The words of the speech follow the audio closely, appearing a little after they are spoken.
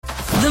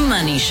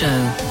Money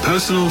Show.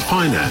 Personal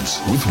Finance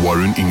with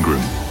Warren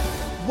Ingram.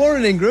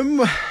 Warren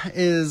Ingram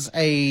is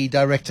a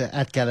director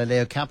at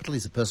Galileo Capital.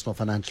 He's a personal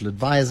financial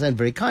advisor and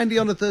very kindly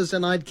on a Thursday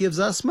night gives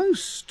us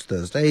most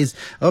Thursdays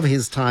of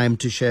his time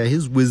to share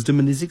his wisdom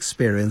and his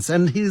experience.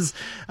 And he's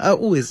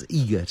always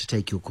eager to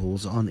take your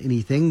calls on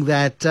anything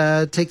that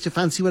takes your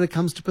fancy when it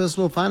comes to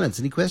personal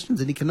finance. Any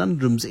questions, any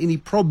conundrums, any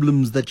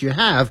problems that you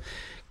have,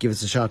 give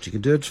us a shout. You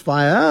can do it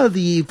via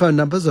the phone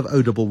numbers of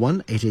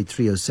 011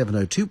 883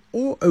 0702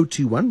 or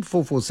 021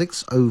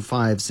 446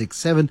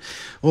 0567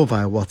 or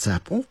via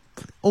WhatsApp or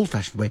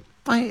old-fashioned way,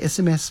 via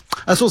SMS.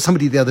 I saw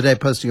somebody the other day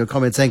posting a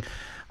comment saying,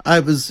 I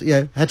was,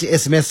 had to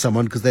SMS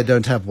someone because they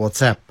don't have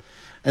WhatsApp.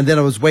 And then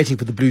I was waiting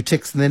for the blue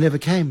ticks and they never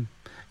came.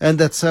 And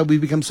that's how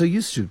we've become so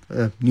used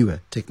to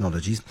newer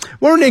technologies.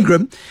 Warren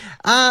Ingram,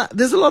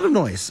 there's a lot of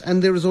noise,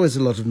 and there is always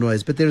a lot of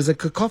noise, but there is a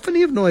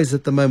cacophony of noise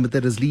at the moment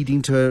that is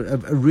leading to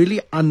a really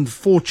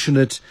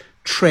unfortunate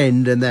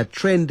trend, and that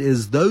trend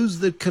is those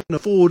that can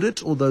afford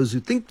it, or those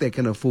who think they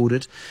can afford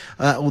it,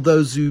 or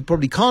those who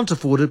probably can't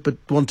afford it but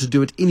want to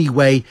do it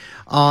anyway,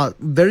 are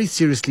very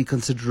seriously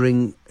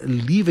considering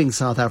leaving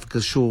South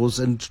Africa's shores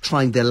and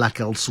trying their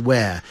luck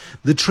elsewhere.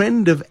 The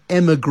trend of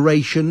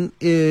emigration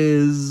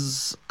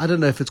is, I don't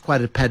know if it's quite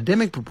at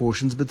pandemic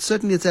proportions, but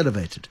certainly it's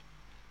elevated.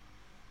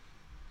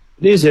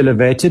 It is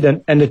elevated,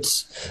 and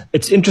it's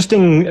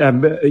interesting,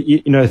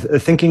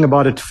 thinking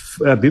about it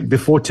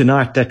before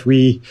tonight, that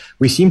we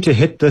seem to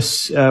hit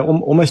this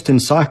almost in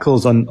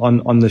cycles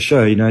on the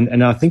show,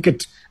 and I think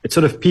it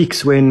sort of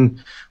peaks when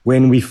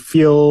we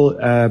feel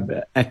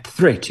at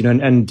threat,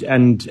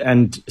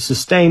 and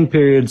sustained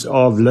periods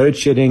of load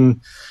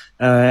shedding,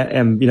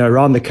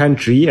 around the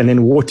country, and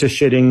then water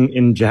shedding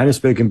in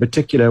Johannesburg in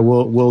particular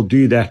will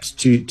do that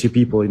to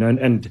people,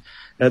 and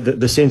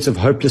the sense of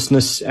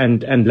hopelessness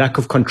and lack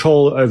of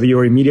control over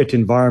your immediate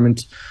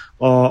environment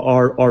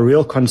are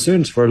real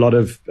concerns for a lot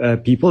of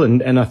people.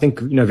 And I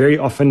think, very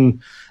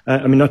often,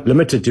 not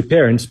limited to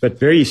parents, but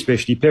very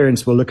especially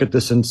parents will look at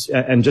this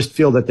and just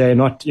feel that they're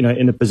not,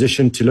 in a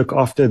position to look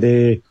after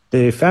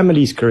their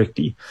families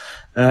correctly.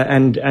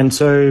 And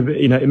so,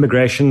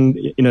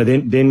 immigration,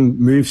 then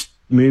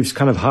moves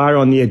kind of higher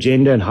on the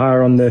agenda and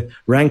higher on the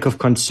rank of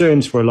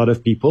concerns for a lot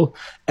of people.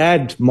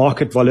 Add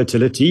market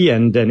volatility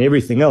and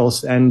everything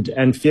else,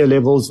 and fear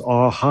levels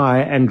are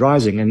high and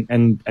rising,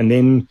 and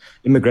then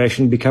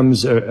immigration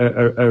becomes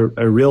a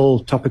real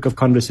topic of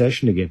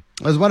conversation again.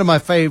 As one of my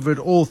favorite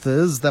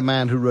authors, the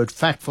man who wrote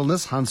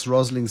Factfulness, Hans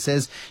Rosling,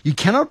 says, you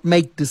cannot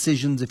make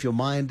decisions if your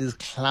mind is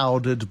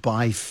clouded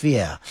by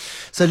fear.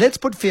 So let's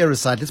put fear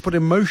aside, let's put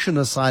emotion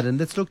aside, and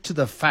let's look to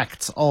the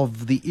facts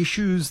of the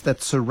issues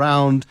that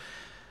surround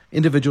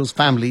individuals,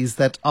 families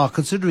that are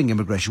considering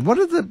immigration.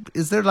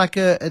 Is there like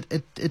a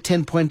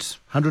 10-point,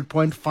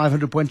 100-point,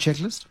 500-point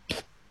checklist?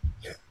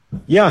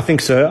 Yeah, I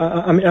think so.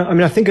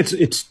 I think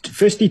it's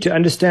firstly to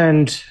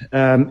understand,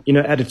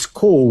 at its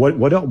core,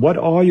 what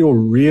are your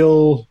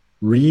real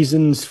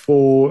reasons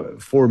for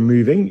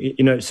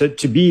moving? So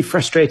to be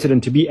frustrated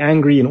and to be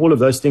angry and all of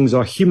those things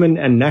are human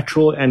and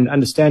natural and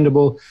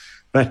understandable,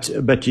 but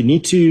you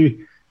need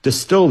to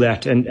distill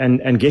that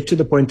and get to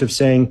the point of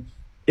saying,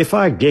 if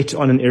I get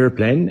on an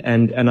airplane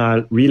and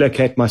I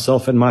relocate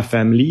myself and my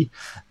family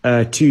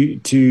to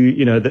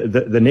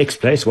the next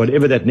place,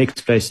 whatever that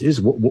next place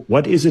is,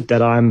 what is it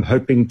that I'm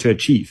hoping to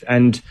achieve,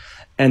 and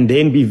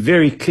then be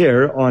very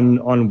clear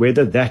on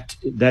whether that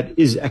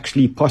is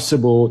actually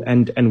possible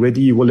and whether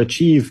you will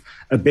achieve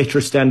a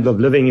better standard of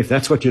living if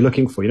that's what you're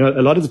looking for.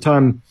 A lot of the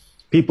time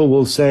people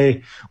will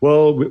say,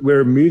 well,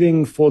 we're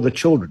moving for the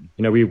children.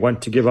 We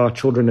want to give our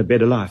children a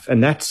better life,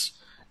 and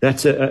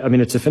it's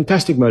a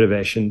fantastic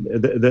motivation.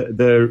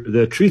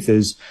 The truth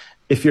is,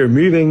 if you're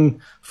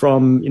moving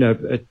from,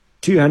 a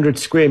 200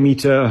 square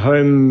meter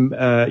home,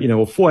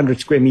 or 400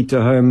 square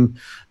meter home,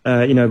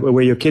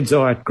 where your kids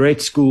are at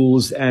great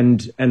schools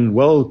and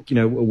well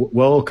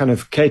kind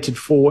of catered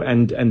for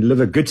and live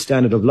a good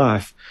standard of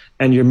life,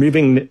 and you're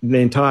moving the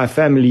entire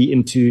family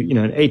into,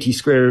 an 80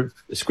 square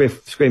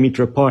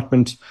meter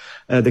apartment.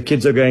 The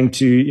kids are going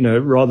to,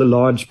 rather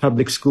large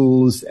public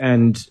schools,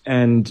 and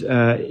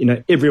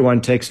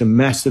everyone takes a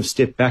massive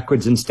step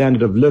backwards in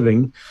standard of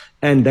living,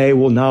 and they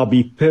will now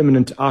be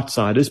permanent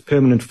outsiders,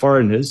 permanent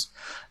foreigners.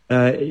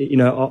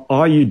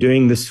 Are you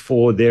doing this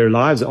for their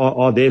lives?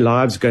 Are their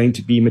lives going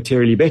to be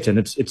materially better? And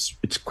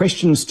it's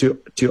questions to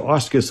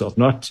ask yourself,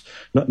 not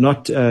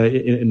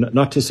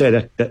to say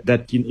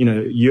that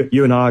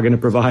you and I are going to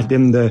provide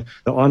them the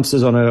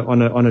answers on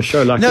a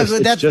show like this.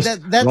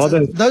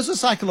 Those are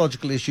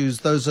psychological issues.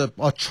 Those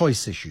are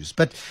choice issues.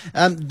 But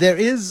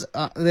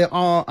there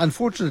are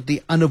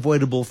unfortunately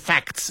unavoidable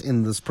facts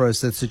in this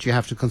process that you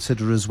have to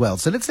consider as well.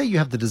 So let's say you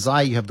have the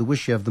desire, you have the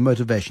wish, you have the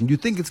motivation. You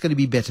think it's going to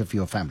be better for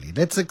your family.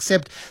 Let's accept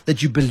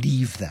that you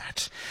believe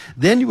that.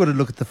 Then you got to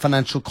look at the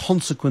financial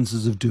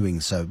consequences of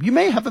doing so. You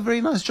may have a very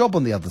nice job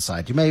on the other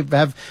side. You may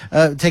have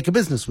take a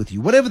business with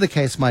you, whatever the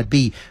case might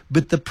be.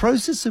 But the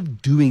process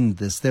of doing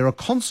this, there are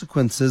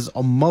consequences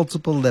on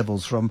multiple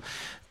levels, from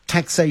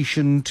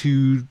taxation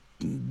to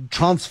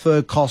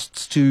transfer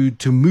costs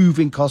to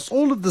moving costs,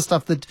 all of the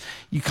stuff that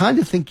you kind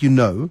of think you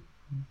know,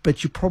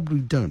 but you probably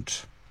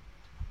don't.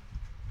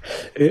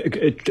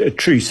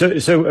 True.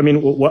 So I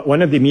mean,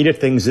 one of the immediate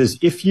things is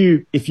if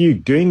you're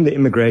doing the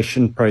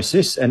immigration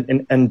process,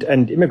 and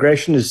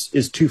immigration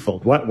is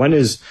twofold. One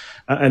is,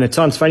 and it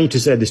sounds funny to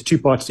say there's two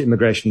parts to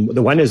immigration.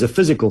 The one is a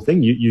physical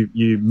thing.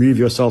 You move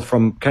yourself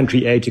from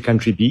country A to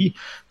country B,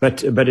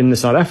 but in the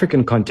South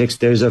African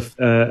context, there's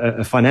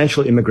a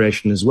financial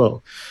immigration as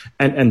well,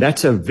 and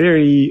that's a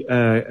very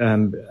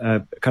kind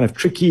of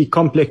tricky,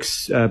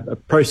 complex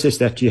process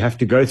that you have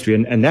to go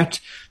through, and that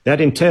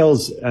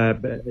entails,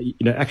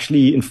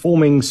 actually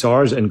informing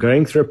SARS and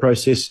going through a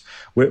process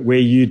where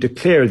you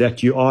declare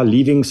that you are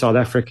leaving South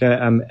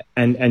Africa,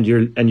 and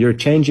you're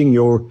changing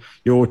your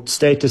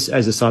status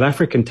as a South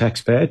African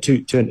taxpayer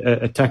to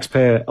a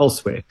taxpayer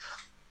elsewhere.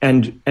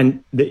 And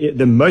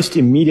the most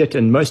immediate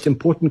and most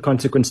important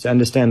consequence to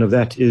understand of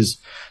that is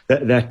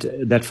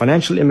that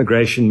financial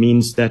immigration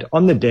means that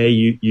on the day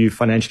you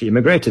financially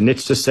immigrate, and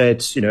let's just say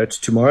it's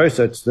tomorrow,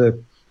 so it's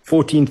the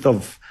 14th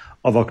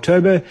of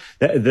October,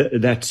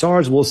 that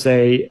SARS will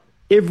say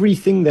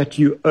everything that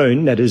you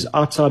own that is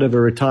outside of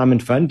a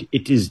retirement fund,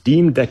 it is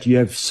deemed that you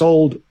have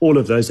sold all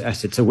of those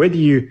assets. So whether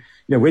you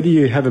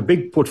have a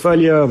big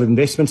portfolio of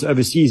investments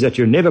overseas that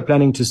you're never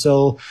planning to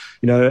sell,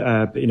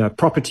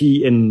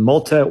 property in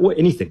Malta or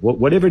anything,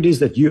 whatever it is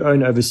that you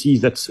own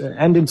overseas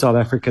and in South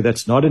Africa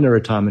that's not in a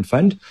retirement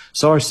fund,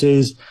 SARS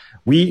says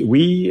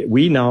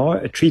we now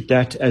treat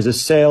that as a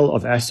sale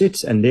of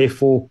assets, and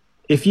therefore,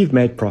 if you've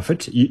made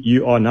profit,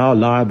 you are now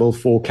liable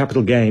for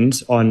capital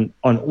gains on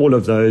all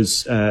of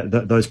those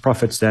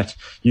profits that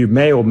you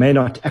may or may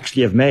not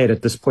actually have made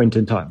at this point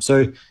in time.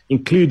 So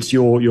includes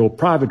your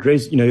private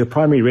your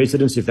primary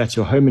residence, if that's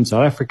your home in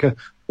South Africa.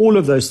 All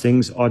of those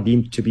things are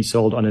deemed to be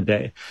sold on a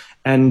day,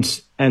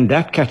 and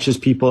that catches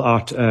people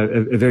out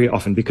very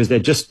often, because they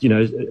just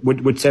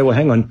would say, well,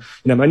 hang on,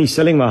 I'm only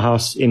selling my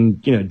house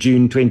in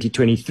June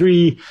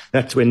 2023.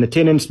 That's when the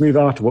tenants move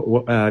out.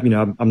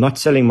 I'm not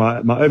selling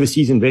my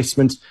overseas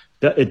investments.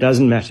 It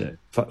doesn't matter.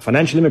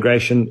 Financial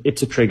immigration,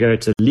 it's a trigger,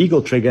 it's a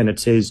legal trigger, and it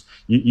says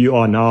you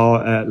are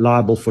now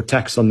liable for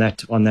tax on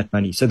that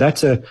money. So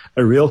that's a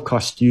real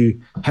cost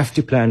you have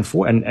to plan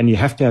for, and you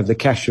have to have the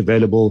cash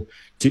available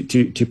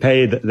to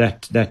pay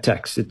that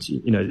tax. It's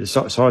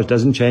SARS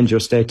doesn't change your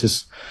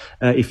status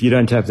if you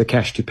don't have the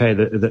cash to pay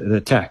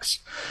the tax.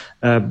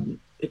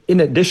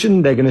 In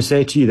addition, they're going to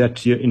say to you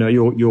that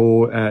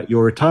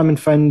your retirement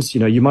funds,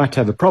 you might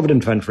have a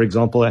provident fund, for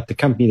example, at the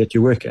company that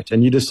you work at,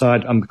 and you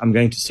decide I'm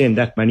going to send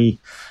that money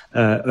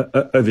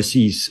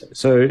overseas.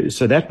 So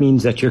that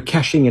means that you're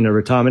cashing in a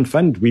retirement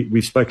fund.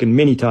 We've spoken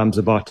many times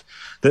about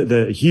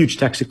the huge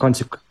tax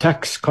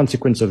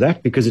consequence of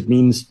that, because it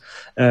means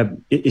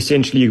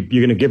essentially you're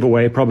going to give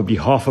away probably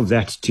half of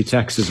that to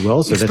tax as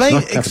well. So that's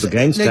not capital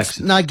gains tax.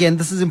 Now again,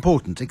 this is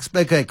important.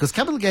 Okay, because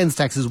capital gains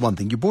tax is one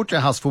thing. You bought your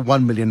house for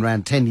 1 million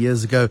rand 10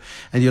 years ago,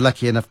 and you're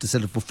lucky enough to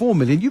sell it for 4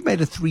 million. You've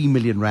made a 3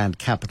 million rand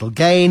capital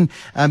gain.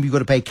 You've got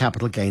to pay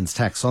capital gains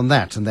tax on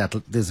that, and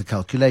there's a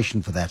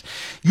calculation for that.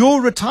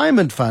 Your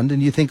retirement fund,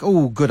 and you think,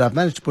 oh, good, I've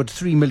managed to put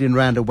 3 million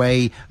rand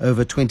away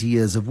over 20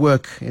 years of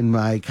work in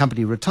my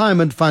company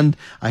retirement fund.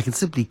 I can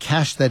simply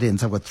cash that in.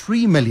 So I've got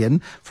 3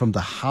 million from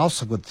the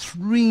house. I've got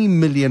 3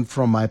 million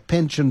from my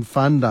pension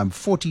fund. I'm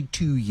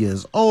 42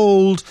 years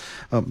old,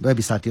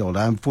 maybe slightly older.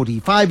 I'm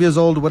 45 years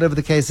old, whatever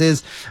the case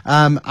is.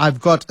 I've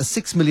got a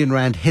 6 million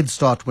rand head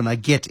start when I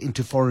get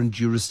into foreign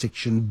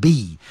jurisdiction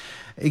B.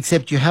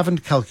 Except you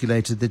haven't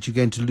calculated that you're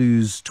going to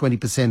lose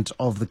 20%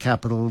 of the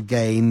capital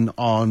gain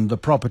on the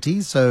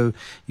property, so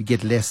you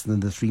get less than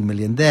the 3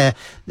 million there.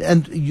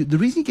 And the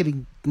reason you're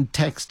getting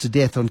taxed to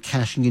death on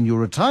cashing in your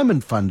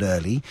retirement fund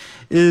early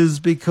is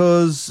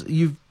because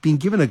you've been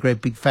given a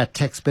great big fat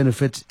tax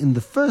benefit in the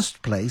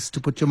first place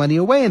to put your money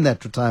away in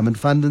that retirement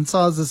fund. And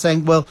SARS is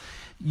saying, well,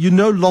 you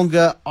no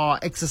longer are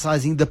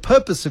exercising the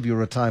purpose of your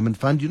retirement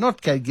fund. You're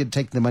not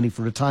taking the money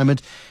for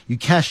retirement. You're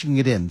cashing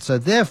it in. So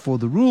therefore,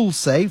 the rules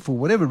say, for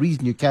whatever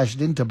reason you cash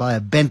it in to buy a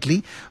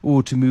Bentley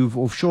or to move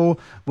offshore,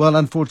 well,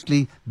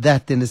 unfortunately,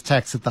 that then is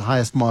taxed at the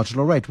highest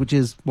marginal rate, which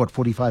is,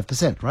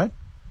 45%, right?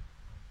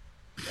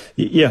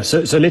 Yeah,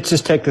 so let's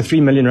just take the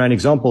 3 million rand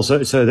example. So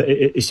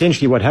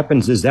essentially what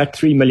happens is that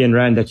 3 million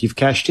rand that you've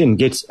cashed in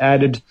gets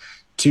added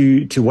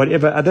to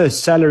whatever other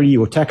salary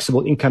or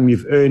taxable income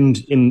you've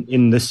earned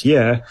in this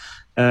year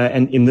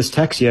and in this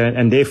tax year,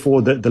 and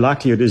therefore the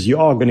likelihood is you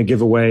are going to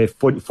give away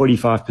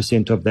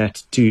 45% of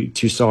that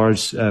to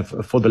SARS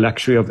for the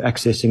luxury of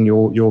accessing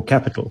your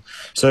capital.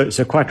 So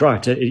quite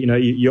right.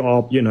 You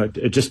are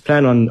just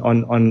plan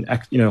on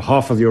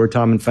half of your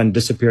retirement fund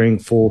disappearing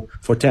for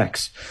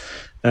tax.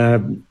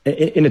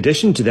 In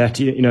addition to that,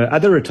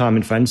 other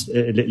retirement funds,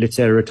 let's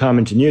say a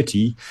retirement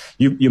annuity,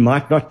 you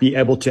might not be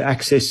able to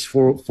access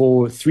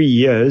for 3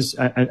 years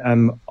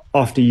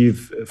after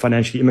you've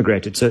financially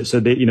immigrated. So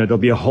there, there'll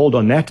be a hold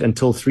on that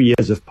until 3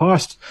 years have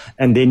passed,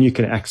 and then you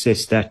can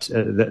access that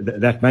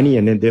money,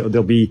 and then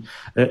there'll be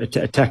a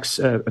tax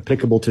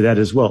applicable to that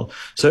as well.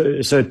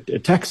 So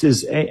tax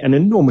is an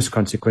enormous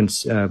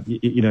consequence,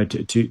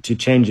 to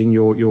changing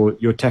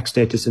your tax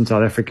status in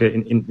South Africa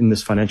in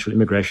this financial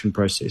immigration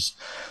process.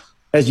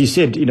 As you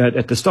said,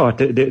 at the start,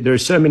 there are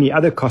so many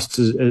other costs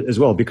as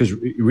well, because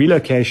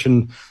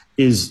relocation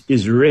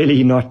is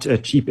really not a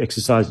cheap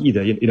exercise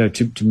either.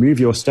 To move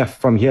your stuff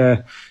from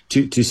here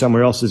to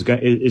somewhere else is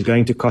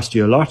going to cost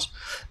you a lot.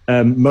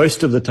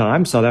 Most of the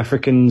time, South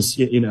Africans,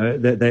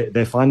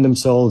 they find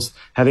themselves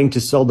having to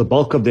sell the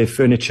bulk of their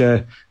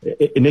furniture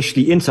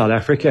initially in South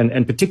Africa,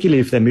 and particularly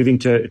if they're moving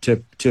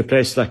to a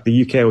place like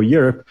the UK or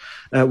Europe.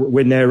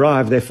 When they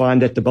arrive, they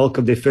find that the bulk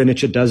of their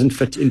furniture doesn't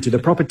fit into the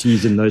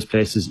properties in those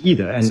places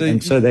either.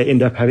 And so they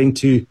end up having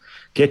to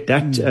get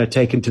that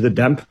taken to the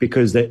dump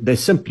because they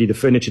simply, the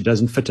furniture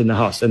doesn't fit in the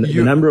house. And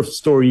the number of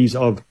stories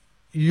of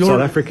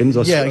South Africans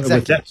are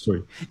with that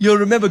story. You'll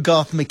remember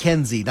Garth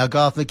McKenzie. Now,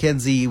 Garth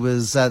McKenzie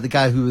was the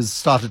guy who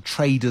started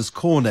Traders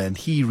Corner, and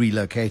he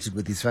relocated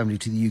with his family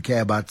to the UK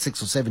about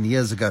 6 or 7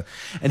 years ago.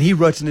 And he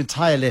wrote an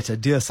entire letter,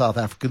 "Dear South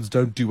Africans,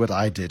 don't do what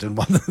I did." And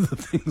one of the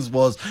things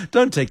was,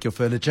 don't take your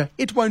furniture.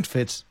 It won't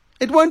fit.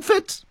 It won't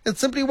fit. It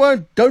simply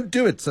won't. Don't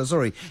do it. So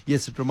sorry.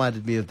 Yes, it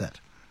reminded me of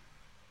that.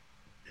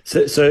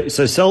 So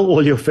sell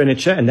all your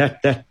furniture, and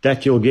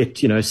that you'll get,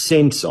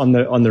 cents on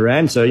the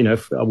rand. So,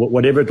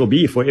 whatever it'll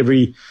be, for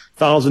every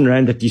 1,000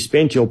 rand that you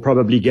spent, you'll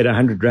probably get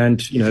 100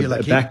 rand,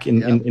 back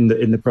in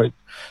the pro.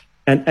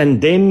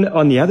 And then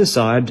on the other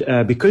side,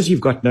 because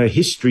you've got no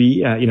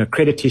history,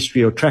 credit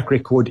history or track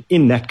record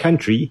in that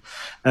country,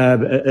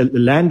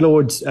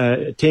 landlords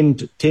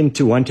tend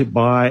to want to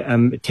buy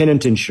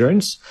tenant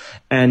insurance,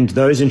 and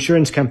those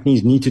insurance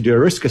companies need to do a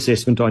risk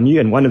assessment on you.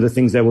 And one of the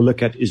things they will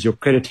look at is your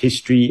credit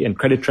history and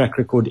credit track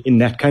record in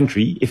that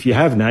country. If you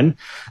have none,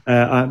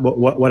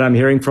 what I'm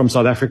hearing from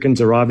South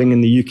Africans arriving in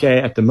the UK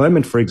at the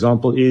moment, for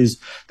example, is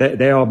that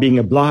they are being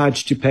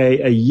obliged to pay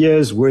a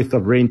year's worth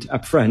of rent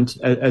upfront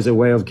as a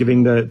way of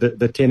giving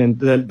the tenant,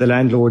 the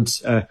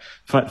landlord's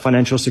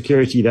financial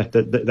security that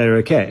they're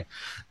okay.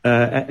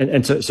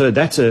 And so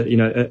that's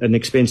an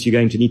expense you're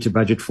going to need to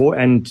budget for.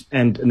 And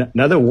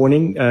another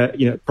warning,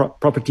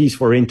 properties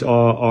for rent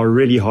are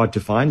really hard to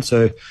find.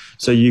 So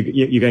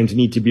you're going to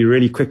need to be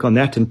really quick on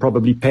that and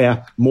probably pay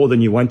up more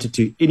than you wanted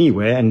to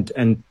anywhere.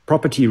 And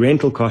property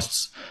rental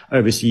costs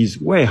overseas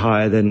way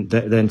higher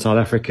than South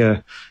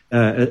Africa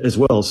as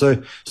well. So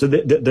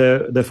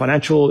the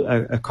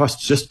financial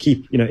costs just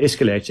keep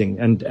escalating,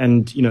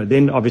 and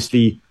then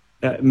obviously.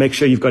 Make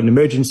sure you've got an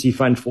emergency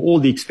fund for all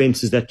the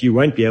expenses that you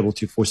won't be able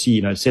to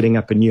foresee, setting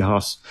up a new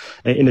house,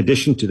 in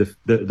addition to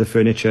the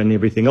furniture and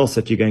everything else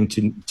that you're going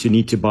to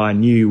need to buy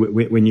new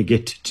when you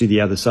get to the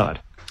other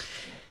side.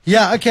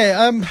 Yeah. Okay.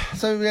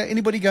 So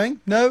anybody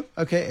going? No.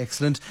 Okay.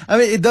 Excellent. I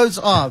mean, those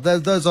are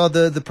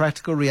the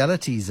practical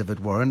realities of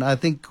it, Warren. I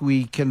think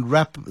we can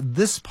wrap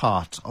this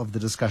part of the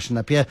discussion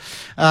up here,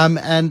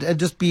 and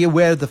just be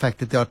aware of the fact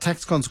that there are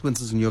tax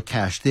consequences in your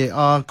cash. There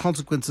are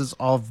consequences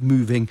of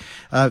moving.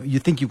 You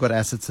think you've got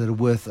assets that are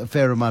worth a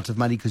fair amount of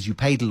money because you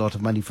paid a lot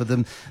of money for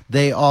them.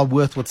 They are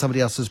worth what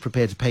somebody else is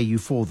prepared to pay you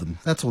for them.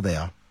 That's all they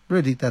are.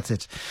 Really, that's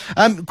it.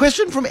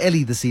 Question from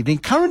Ellie this evening.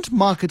 Current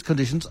market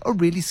conditions are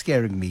really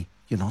scaring me.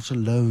 You're not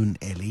alone,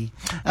 Ellie.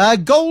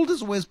 Gold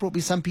has always brought me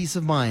some peace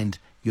of mind.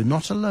 You're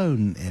not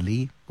alone,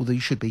 Ellie, although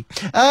you should be.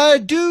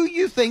 Do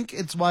you think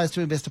it's wise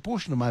to invest a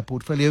portion of my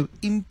portfolio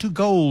into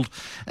gold?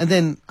 And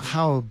then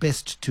how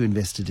best to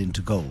invest it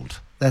into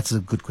gold? That's a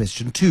good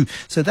question too.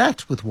 So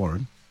that with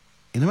Warren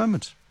in a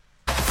moment.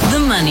 The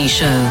Money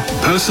Show.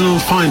 Personal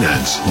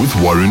Finance with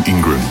Warren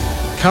Ingram.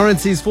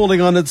 Currency's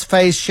falling on its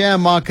face. Share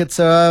markets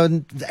are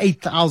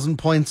 8,000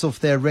 points off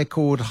their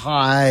record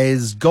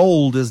highs.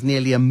 Gold is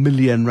nearly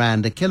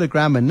R1,000,000 a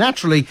kilogram. And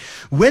naturally,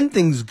 when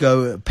things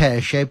go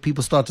pear-shaped,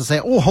 people start to say,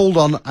 oh, hold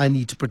on, I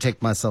need to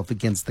protect myself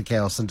against the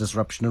chaos and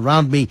disruption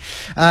around me.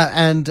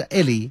 And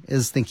Ellie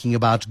is thinking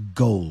about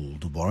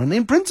gold, Warren.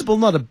 In principle,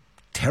 not a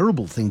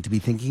terrible thing to be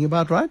thinking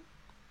about, right?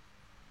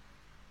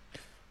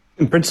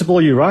 In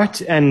principle, you're right,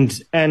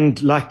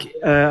 and like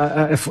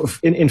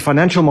in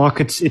financial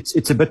markets,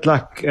 it's a bit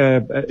like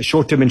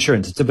short-term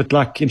insurance. It's a bit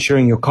like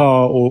insuring your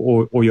car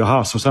or your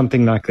house or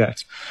something like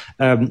that.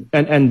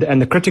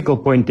 And the critical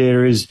point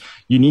there is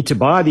you need to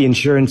buy the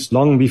insurance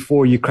long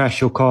before you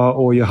crash your car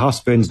or your house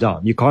burns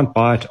down. You can't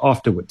buy it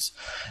afterwards.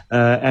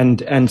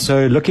 And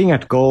so looking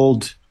at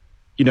gold.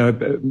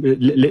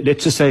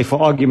 Let's just say, for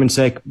argument's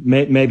sake,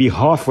 maybe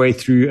halfway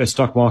through a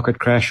stock market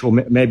crash, or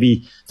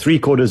maybe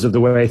 3/4 of the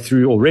way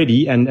through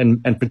already,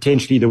 and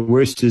potentially the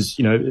worst is,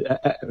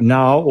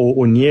 now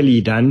or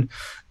nearly done,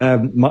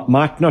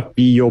 might not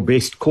be your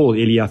best call,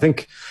 Ellie. I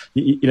think,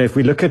 if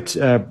we look at,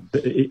 I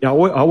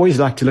always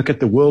like to look at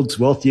the world's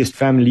wealthiest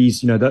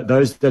families,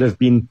 those that have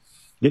been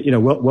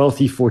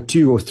wealthy for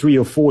 2 or 3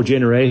 or 4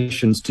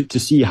 generations to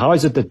see how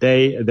is it that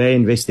they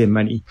invest their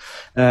money,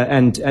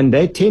 and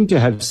they tend to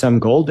have some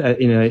gold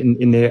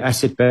in their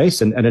asset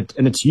base, and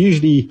it's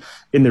usually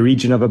in the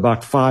region of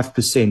about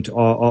 5%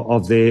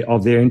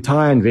 of their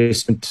entire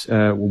investment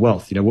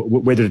wealth.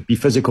 Whether it be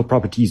physical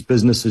properties,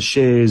 businesses,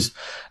 shares,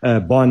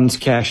 bonds,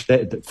 cash,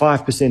 that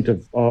 5%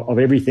 of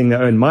everything they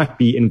own might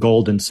be in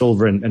gold and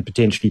silver and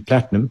potentially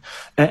platinum,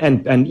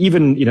 and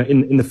even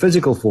in the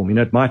physical form,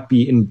 it might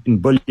be in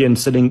bullion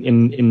sitting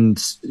in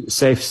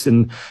safes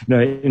in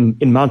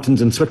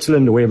mountains in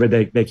Switzerland or wherever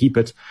they keep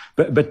it.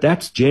 But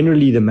that's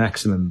generally the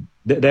maximum.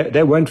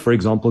 They won't, for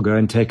example, go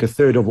and take a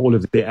third of all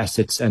of their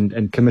assets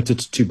and commit it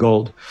to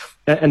gold.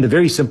 And the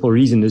very simple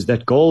reason is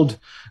that gold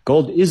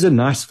is a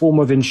nice form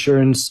of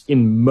insurance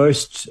in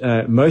most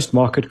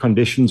market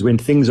conditions when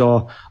things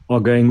are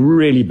going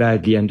really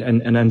badly and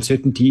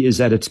uncertainty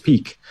is at its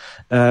peak.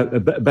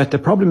 But the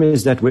problem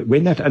is that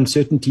when that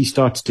uncertainty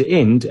starts to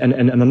end, and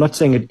I'm not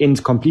saying it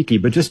ends completely,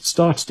 but just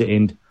starts to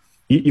end,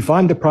 you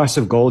find the price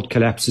of gold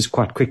collapses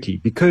quite quickly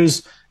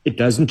because it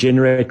doesn't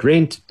generate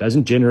rent,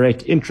 doesn't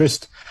generate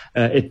interest.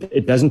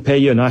 It doesn't pay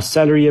you a nice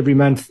salary every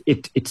month.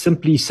 It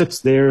simply sits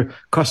there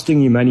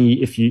costing you money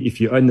if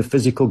you own the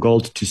physical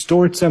gold to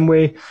store it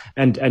somewhere,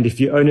 and if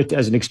you own it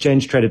as an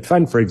exchange traded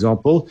fund, for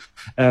example,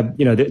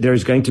 there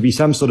is going to be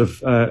some sort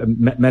of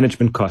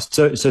management cost.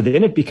 So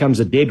then it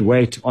becomes a dead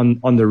weight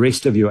on the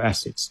rest of your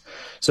assets.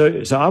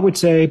 So I would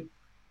say,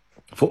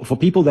 for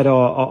people that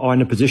are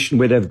in a position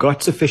where they've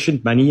got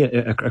sufficient money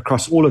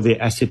across all of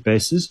their asset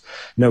bases,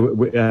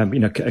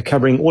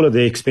 covering all of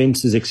their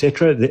expenses,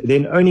 etc.,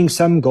 then owning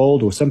some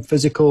gold or some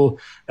physical,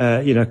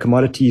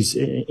 commodities,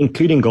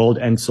 including gold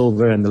and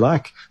silver and the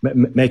like,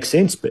 makes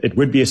sense. But it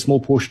would be a small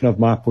portion of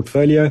my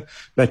portfolio.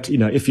 But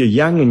if you're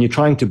young and you're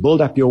trying to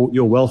build up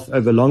your wealth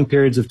over long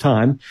periods of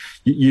time,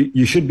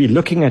 you should be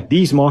looking at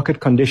these market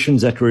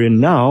conditions that we're in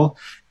now.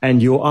 And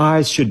your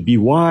eyes should be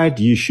wide.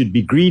 You should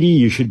be greedy.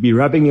 You should be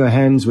rubbing your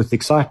hands with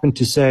excitement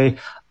to say,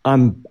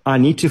 I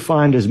need to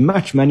find as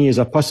much money as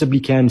I possibly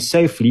can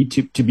safely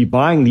to be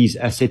buying these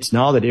assets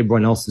now that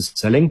everyone else is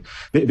selling,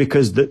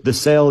 because the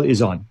sale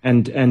is on.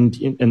 And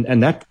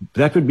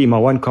that would be my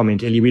one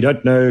comment, Ellie. We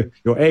don't know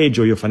your age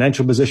or your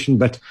financial position,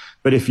 but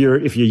if you're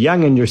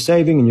young and you're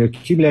saving and you're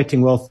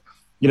accumulating wealth,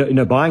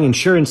 buying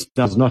insurance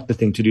now is not the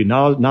thing to do.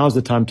 Now's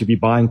the time to be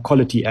buying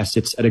quality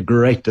assets at a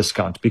great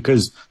discount,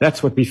 because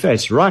that's what we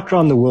face right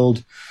around the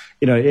world.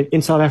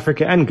 In South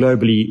Africa and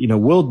globally,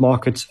 world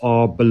markets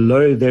are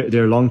below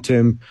their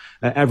long-term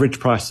average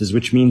prices,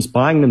 which means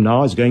buying them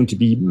now is going to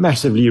be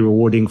massively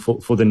rewarding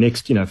for the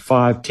next,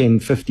 5, 10,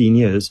 15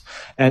 years.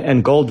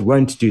 And gold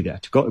won't do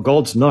that.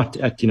 Gold's not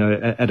at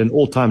an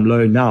all-time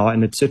low now,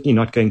 and it's certainly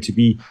not going to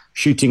be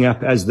shooting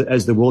up as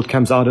the world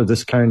comes out of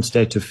this current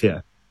state of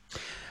fear.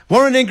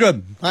 Warren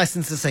Ingram, nice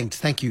and succinct.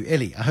 Thank you,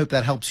 Ellie. I hope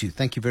that helps you.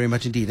 Thank you very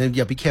much indeed. And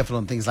be careful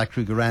on things like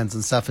Krugerrands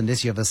and stuff,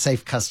 unless you have a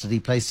safe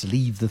custody place to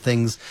leave the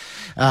things.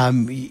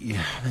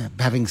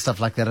 Having stuff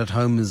like that at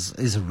home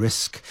is a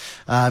risk.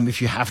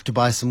 If you have to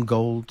buy some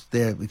gold,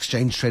 there are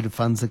exchange traded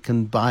funds that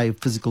can buy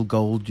physical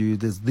gold.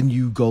 There's the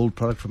new gold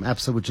product from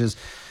Absa, which is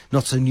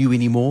not so new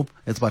anymore.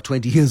 It's about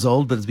 20 years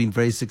old, but it's been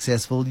very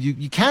successful.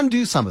 You can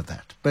do some of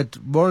that. But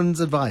Warren's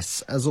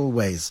advice, as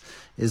always,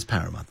 is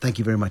paramount. Thank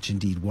you very much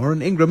indeed,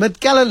 Warren Ingram at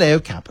Galileo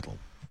Capital.